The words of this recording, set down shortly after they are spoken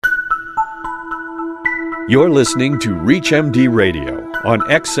You're listening to ReachMD Radio on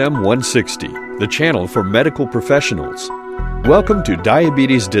XM 160, the channel for medical professionals. Welcome to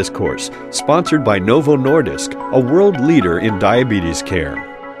Diabetes Discourse, sponsored by Novo Nordisk, a world leader in diabetes care.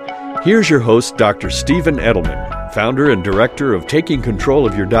 Here's your host, Dr. Stephen Edelman, founder and director of Taking Control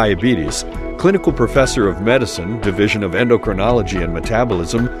of Your Diabetes, clinical professor of medicine, Division of Endocrinology and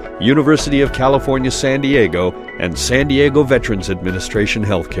Metabolism, University of California, San Diego, and San Diego Veterans Administration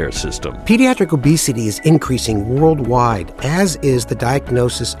Healthcare System. Pediatric obesity is increasing worldwide, as is the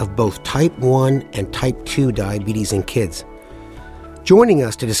diagnosis of both type 1 and type 2 diabetes in kids. Joining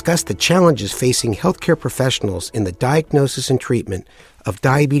us to discuss the challenges facing healthcare professionals in the diagnosis and treatment of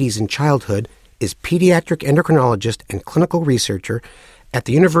diabetes in childhood is pediatric endocrinologist and clinical researcher at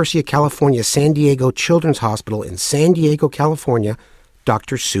the University of California, San Diego Children's Hospital in San Diego, California,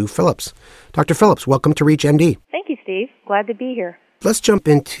 Dr. Sue Phillips. Dr. Phillips, welcome to ReachMD. Thank you, Steve. Glad to be here. Let's jump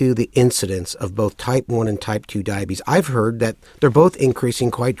into the incidence of both type 1 and type 2 diabetes. I've heard that they're both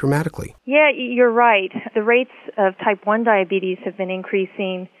increasing quite dramatically. Yeah, you're right. The rates of type 1 diabetes have been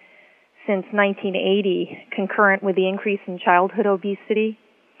increasing since 1980, concurrent with the increase in childhood obesity.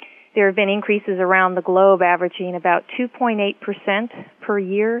 There have been increases around the globe averaging about 2.8% per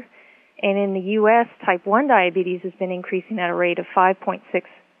year. And in the U.S., type 1 diabetes has been increasing at a rate of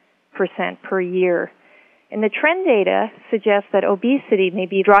 5.6% per year. And the trend data suggests that obesity may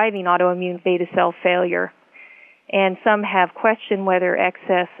be driving autoimmune beta cell failure. And some have questioned whether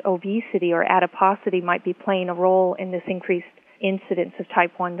excess obesity or adiposity might be playing a role in this increased incidence of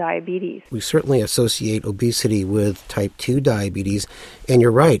type 1 diabetes. We certainly associate obesity with type 2 diabetes. And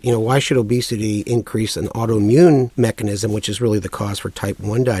you're right. Why should obesity increase an autoimmune mechanism, which is really the cause for type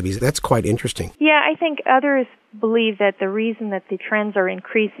 1 diabetes? That's quite interesting. Yeah, I think others believe that the reason that the trends are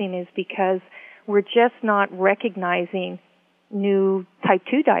increasing is because we're just not recognizing new type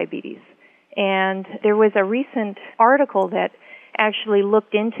 2 diabetes. And there was a recent article that actually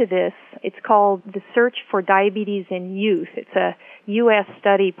looked into this. It's called The Search for Diabetes in Youth. It's a U.S.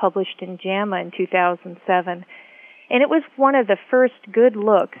 study published in JAMA in 2007. And it was one of the first good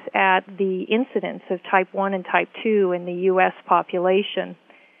looks at the incidence of type 1 and type 2 in the U.S. population.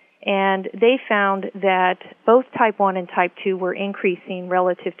 And they found that both type 1 and type 2 were increasing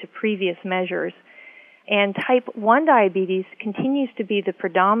relative to previous measures. And type 1 diabetes continues to be the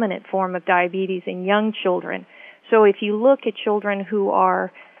predominant form of diabetes in young children. So if you look at children who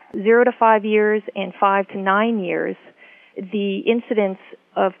are 0 to 5 years and 5 to 9 years, the incidence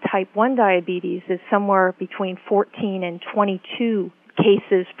of type 1 diabetes is somewhere between 14 and 22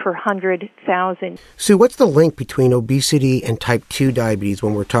 cases per 100,000. Sue, what's the link between obesity and type 2 diabetes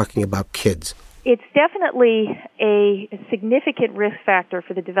when we're talking about kids? It's definitely a significant risk factor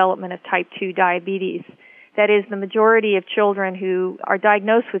for the development of type 2 diabetes. That is, the majority of children who are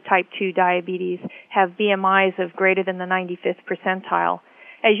diagnosed with type 2 diabetes have BMIs of greater than the 95th percentile.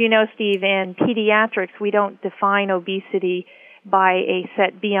 As you know, Steve, in pediatrics, we don't define obesity by a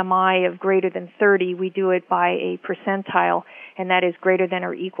set BMI of greater than 30. We do it by a percentile, and that is greater than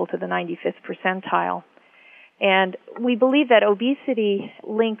or equal to the 95th percentile. And we believe that obesity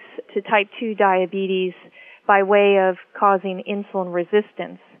links to type 2 diabetes by way of causing insulin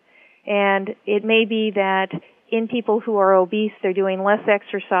resistance. And it may be that in people who are obese, they're doing less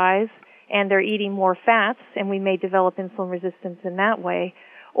exercise and they're eating more fats, and we may develop insulin resistance in that way.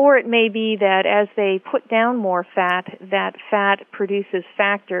 Or it may be that as they put down more fat, that fat produces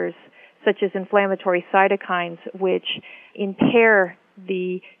factors such as inflammatory cytokines, which impair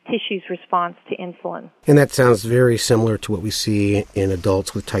the tissue's response to insulin. And that sounds very similar to what we see in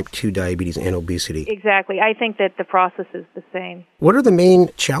adults with type 2 diabetes and obesity. Exactly. I think that the process is the same. What are the main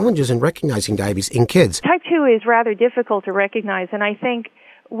challenges in recognizing diabetes in kids? Type 2 is rather difficult to recognize, and I think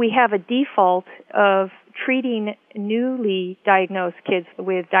we have a default of treating newly diagnosed kids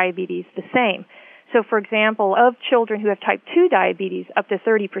with diabetes the same. So, for example, of children who have type 2 diabetes, up to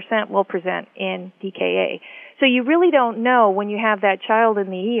 30% will present in DKA. So you really don't know when you have that child in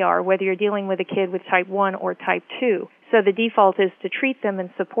the ER whether you're dealing with a kid with type 1 or type 2. So the default is to treat them and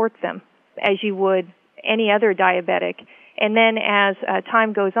support them as you would any other diabetic. And then as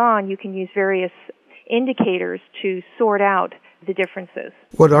time goes on, you can use various indicators to sort out the differences.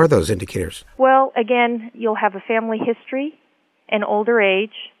 What are those indicators? Well, again, you'll have a family history, an older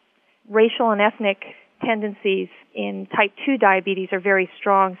age, racial and ethnic tendencies in type 2 diabetes are very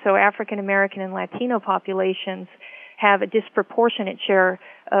strong. So African American and Latino populations have a disproportionate share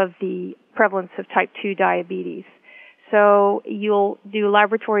of the prevalence of type 2 diabetes. So you'll do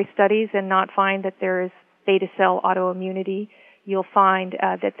laboratory studies and not find that there is beta cell autoimmunity. You'll find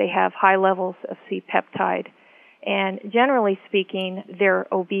that they have high levels of C-peptide. And generally speaking, they're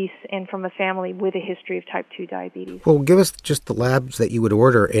obese and from a family with a history of type 2 diabetes. Well, give us just the labs that you would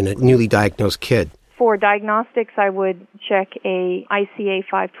order in a newly diagnosed kid. For diagnostics, I would check a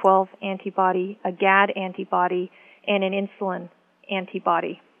ICA512 antibody, a GAD antibody, and an insulin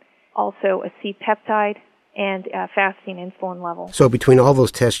antibody. Also a C-peptide and a fasting insulin level. So between all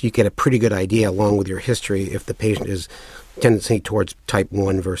those tests, you get a pretty good idea, along with your history, if the patient is tendency towards type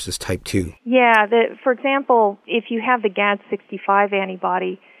 1 versus type 2. Yeah, for example, if you have the GAD65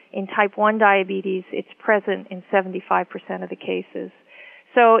 antibody in type 1 diabetes, it's present in 75% of the cases.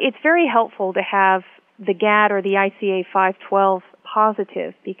 So it's very helpful to have the GAD or the ICA512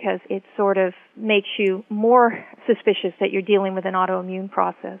 positive because it sort of makes you more suspicious that you're dealing with an autoimmune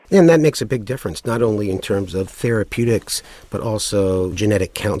process. And that makes a big difference, not only in terms of therapeutics, but also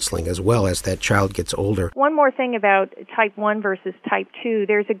genetic counseling as well as that child gets older. One more thing about type 1 versus type 2,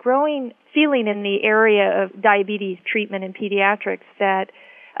 there's a growing feeling in the area of diabetes treatment in pediatrics that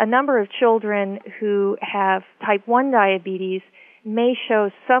a number of children who have type 1 diabetes may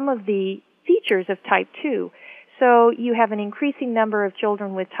show some of the features of type 2. So you have an increasing number of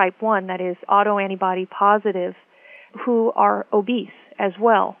children with type 1, that is autoantibody positive, who are obese as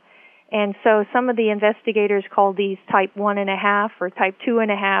well. And so some of the investigators call these type 1.5 or type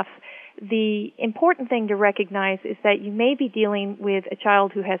 2.5. The important thing to recognize is that you may be dealing with a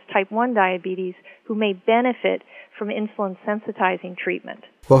child who has type 1 diabetes who may benefit from insulin sensitizing treatment.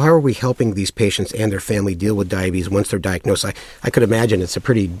 Well, how are we helping these patients and their family deal with diabetes once they're diagnosed? I could imagine it's a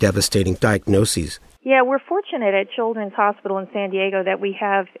pretty devastating diagnosis. Yeah, we're fortunate at Children's Hospital in San Diego that we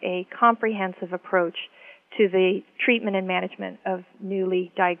have a comprehensive approach to the treatment and management of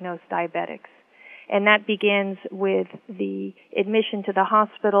newly diagnosed diabetics. And that begins with the admission to the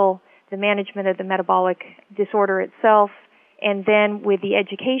hospital, the management of the metabolic disorder itself, and then with the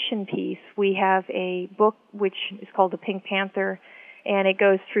education piece, we have a book which is called The Pink Panther, and it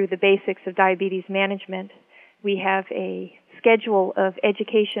goes through the basics of diabetes management. We have a schedule of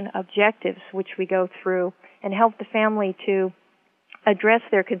education objectives which we go through and help the family to address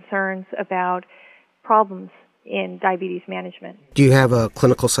their concerns about problems in diabetes management. Do you have a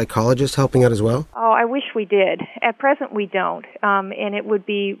clinical psychologist helping out as well? Oh, I wish we did. At present we don't, and it would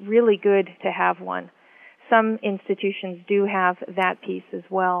be really good to have one. Some institutions do have that piece as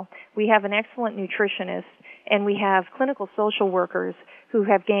well. We have an excellent nutritionist, and we have clinical social workers who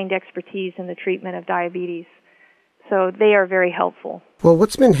have gained expertise in the treatment of diabetes. So they are very helpful. Well,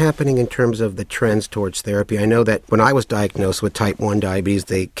 what's been happening in terms of the trends towards therapy? I know that when I was diagnosed with type 1 diabetes,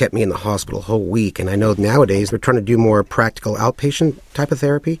 they kept me in the hospital a whole week. And I know nowadays they're trying to do more practical outpatient type of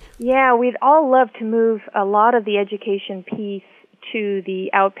therapy. Yeah, we'd all love to move a lot of the education piece to the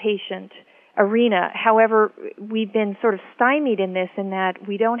outpatient arena. However, we've been sort of stymied in this in that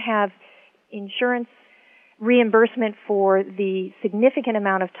we don't have insurance reimbursement for the significant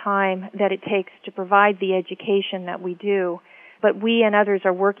amount of time that it takes to provide the education that we do. But we and others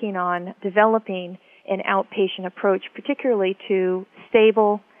are working on developing an outpatient approach, particularly to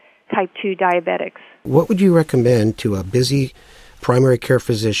stable type 2 diabetics. What would you recommend to a busy primary care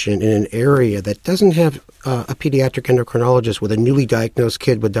physician in an area that doesn't have a pediatric endocrinologist with a newly diagnosed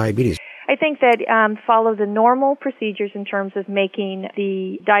kid with diabetes? I think that follow the normal procedures in terms of making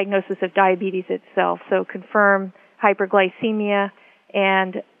the diagnosis of diabetes itself. So confirm hyperglycemia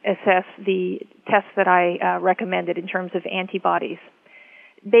and assess the tests that I recommended in terms of antibodies.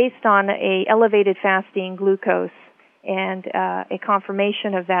 Based on a elevated fasting glucose and a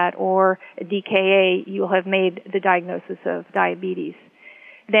confirmation of that or a DKA, you'll have made the diagnosis of diabetes.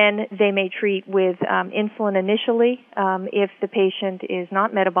 Then they may treat with insulin initially if the patient is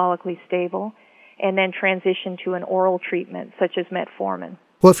not metabolically stable, and then transition to an oral treatment such as metformin.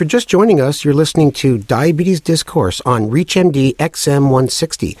 Well, if you're just joining us, you're listening to Diabetes Discourse on ReachMD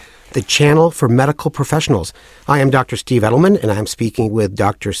XM160, the channel for medical professionals. I am Dr. Steve Edelman, and I'm speaking with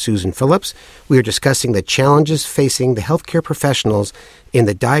Dr. Susan Phillips. We are discussing the challenges facing the healthcare professionals in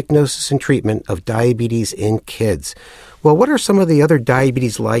the diagnosis and treatment of diabetes in kids. Well, what are some of the other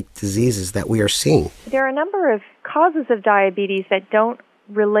diabetes-like diseases that we are seeing? There are a number of causes of diabetes that don't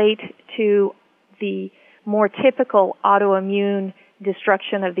relate to the more typical autoimmune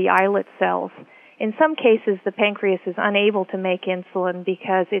destruction of the islet cells. In some cases, the pancreas is unable to make insulin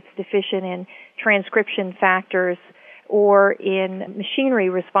because it's deficient in transcription factors or in machinery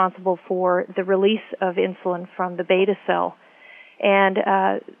responsible for the release of insulin from the beta cell. And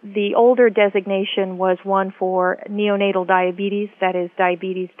the older designation was one for neonatal diabetes, that is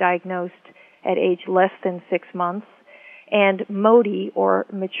diabetes diagnosed at age less than 6 months, and MODY, or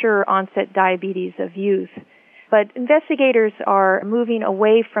mature onset diabetes of youth. But investigators are moving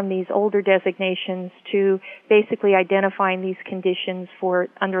away from these older designations to basically identifying these conditions for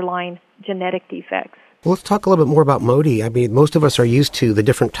underlying genetic defects. Well, let's talk a little bit more about MODY. I mean, most of us are used to the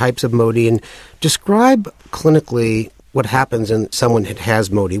different types of MODY, and describe clinically what happens in someone that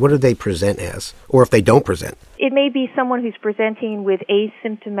has MODY. What do they present as, or if they don't present? It may be someone who's presenting with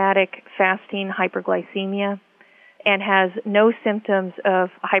asymptomatic fasting hyperglycemia and has no symptoms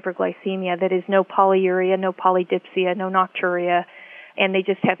of hyperglycemia, that is, no polyuria, no polydipsia, no nocturia, and they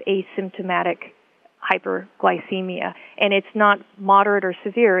just have asymptomatic hyperglycemia. And it's not moderate or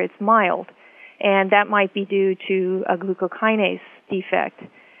severe, it's mild. And that might be due to a glucokinase defect.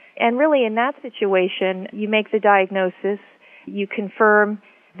 And really, in that situation, you make the diagnosis, you confirm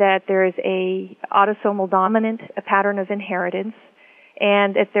that there is a autosomal dominant, a pattern of inheritance,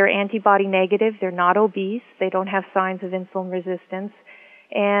 and if they're antibody negative, they're not obese, they don't have signs of insulin resistance,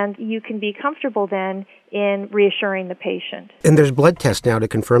 and you can be comfortable then in reassuring the patient. And there's blood tests now to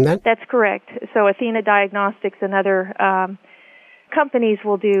confirm that? That's correct. So Athena Diagnostics and other companies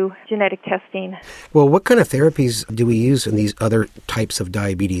will do genetic testing. Well, what kind of therapies do we use in these other types of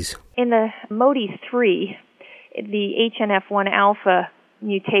diabetes? In the MODY3, the HNF1 alpha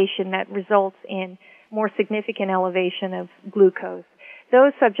mutation that results in more significant elevation of glucose,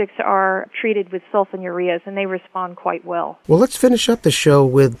 those subjects are treated with sulfonylureas, and they respond quite well. Well, let's finish up the show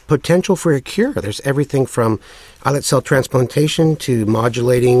with potential for a cure. There's everything from islet cell transplantation to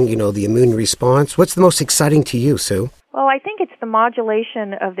modulating, the immune response. What's the most exciting to you, Sue? Well, I think it's the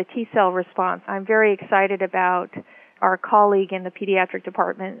modulation of the T-cell response. I'm very excited about our colleague in the pediatric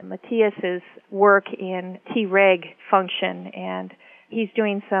department, Matthias's work in Treg function, and he's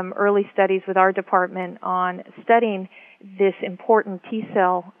doing some early studies with our department on studying this important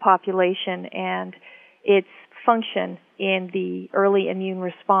T-cell population and its function in the early immune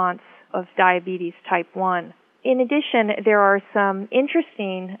response of diabetes type 1. In addition, there are some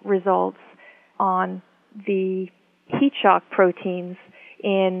interesting results on the heat shock proteins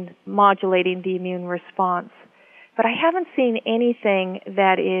in modulating the immune response. But I haven't seen anything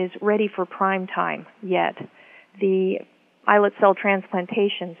that is ready for prime time yet. The islet cell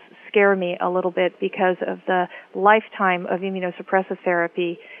transplantations scare me a little bit because of the lifetime of immunosuppressive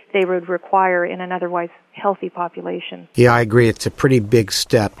therapy they would require in an otherwise healthy population. Yeah, I agree. It's a pretty big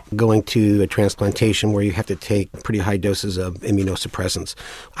step going to a transplantation where you have to take pretty high doses of immunosuppressants.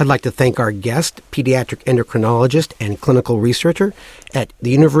 I'd like to thank our guest, pediatric endocrinologist and clinical researcher at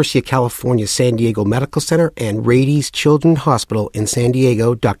the University of California, San Diego Medical Center and Rady's Children's Hospital in San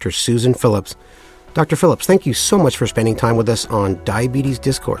Diego, Dr. Susan Phillips. Dr. Phillips, thank you so much for spending time with us on Diabetes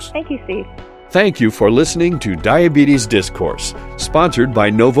Discourse. Thank you, Steve. Thank you for listening to Diabetes Discourse, sponsored by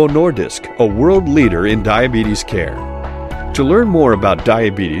Novo Nordisk, a world leader in diabetes care. To learn more about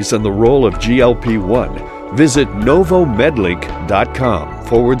diabetes and the role of GLP-1, visit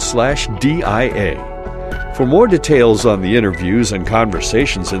novomedlink.com/DIA. For more details on the interviews and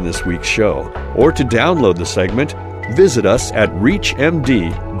conversations in this week's show, or to download the segment, visit us at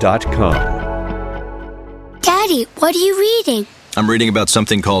reachmd.com. Daddy, what are you reading? I'm reading about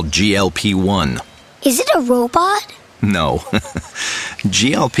something called GLP-1. Is it a robot? No.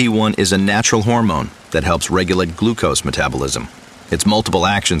 GLP-1 is a natural hormone that helps regulate glucose metabolism. Its multiple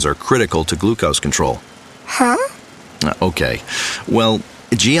actions are critical to glucose control. Huh? Okay. Well,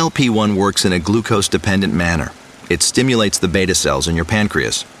 GLP-1 works in a glucose-dependent manner. It stimulates the beta cells in your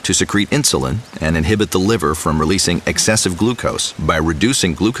pancreas to secrete insulin and inhibit the liver from releasing excessive glucose by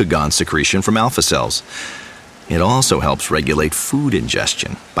reducing glucagon secretion from alpha cells. It also helps regulate food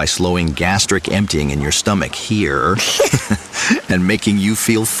ingestion by slowing gastric emptying in your stomach here and making you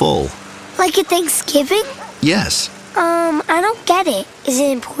feel full. Like at Thanksgiving? Yes. I don't get it. Is it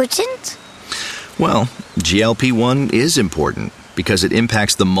important? Well, GLP-1 is important because it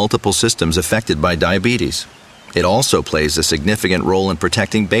impacts the multiple systems affected by diabetes. It also plays a significant role in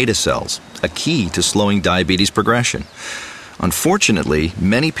protecting beta cells, a key to slowing diabetes progression. Unfortunately,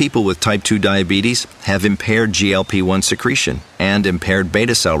 many people with type 2 diabetes have impaired GLP-1 secretion and impaired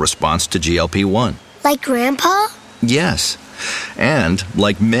beta cell response to GLP-1. Like Grandpa? Yes, and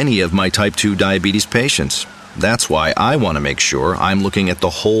like many of my type 2 diabetes patients. That's why I want to make sure I'm looking at the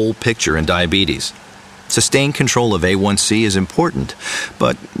whole picture in diabetes. Sustained control of A1C is important,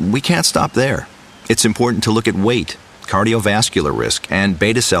 but we can't stop there. It's important to look at weight, cardiovascular risk, and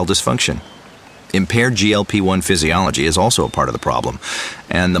beta cell dysfunction. Impaired GLP-1 physiology is also a part of the problem,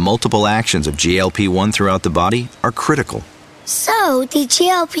 and the multiple actions of GLP-1 throughout the body are critical. So, the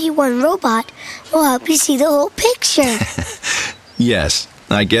GLP-1 robot will help you see the whole picture. Yes,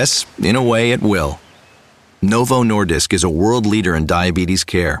 I guess, in a way, it will. Novo Nordisk is a world leader in diabetes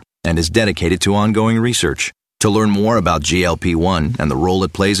care and is dedicated to ongoing research. To learn more about GLP-1 and the role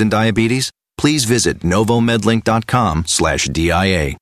it plays in diabetes, please visit novomedlink.com/DIA.